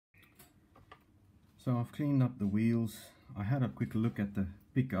So I've cleaned up the wheels. I had a quick look at the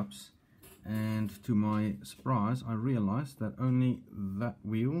pickups, and to my surprise I realized that only that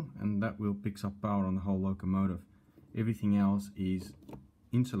wheel and that wheel picks up power on the whole locomotive. Everything else is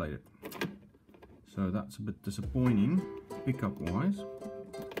insulated. So that's a bit disappointing pickup wise.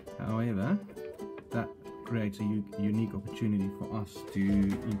 However, that creates a unique opportunity for us to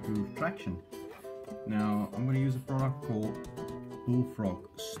improve traction. Now I'm going to use a product called Frogg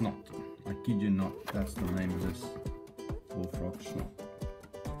Snot. I kid you not, that's the name of this, Frogg Snot.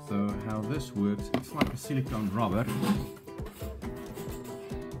 So how this works, it's like a silicone rubber.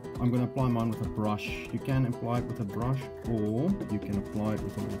 I'm going to apply mine with a brush. You can apply it with a brush, or you can apply it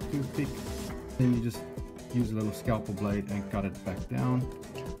with a little toothpick. Then you just use a little scalpel blade and cut it back down,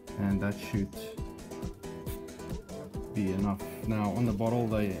 and that should be enough. Now on the bottle,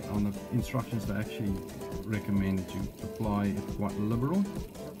 on the instructions, they actually recommend that you apply it quite liberal.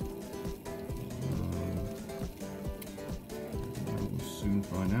 We'll soon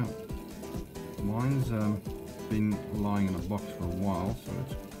find out. Mine's been lying in a box for a while, so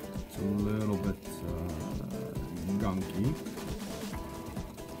it's a little bit gunky.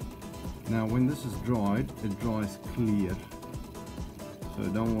 Now when this is dried, it dries clear, so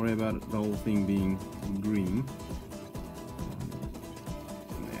don't worry about the whole thing being green.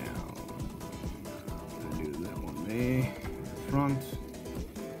 There, front.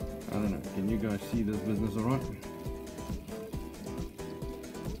 I don't know, can you guys see this business alright?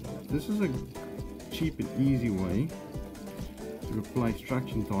 This is a cheap and easy way to replace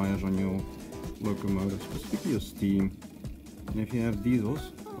traction tires on your locomotive, specifically your steam. And if you have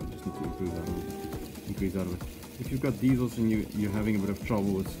diesels, I just need to increase that a bit. If you've got diesels and you're having a bit of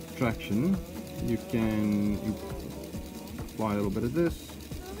trouble with traction, you can apply a little bit of this.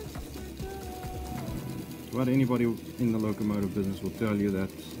 But anybody in the locomotive business will tell you that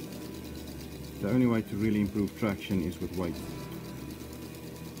the only way to really improve traction is with weight.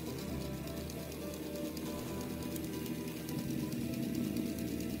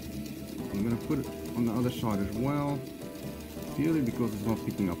 I'm going to put it on the other side as well, purely because it's not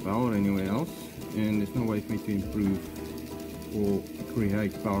picking up power anywhere else, and there's no way for me to improve or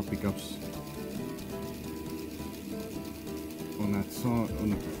create power pickups on that side,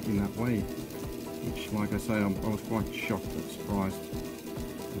 in that way. Which, like I say, I was quite shocked and surprised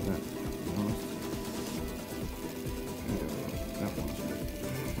with that, to be honest. That one's a bit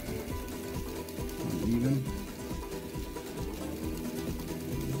uneven.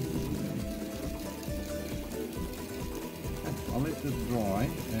 I'll let this dry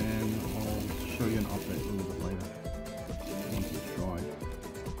and I'll show you an update a little bit later once it's dried.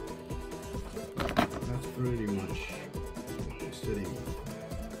 That's pretty much sitting.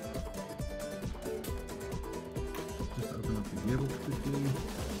 Level quickly.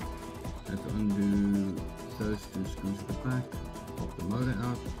 Have to undo those two screws at the back, pop the motor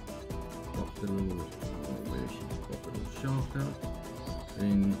out, pop the little shaft out,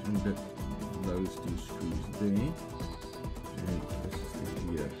 then undo those two screws there, and this is the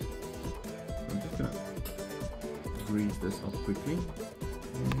gear. So I'm just going to grease this up quickly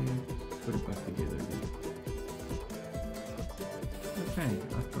and put it back together again. Okay,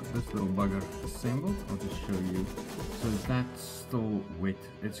 I've got this little bugger assembled. I'll just show you. So that's still wet.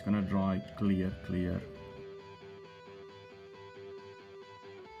 It's gonna dry clear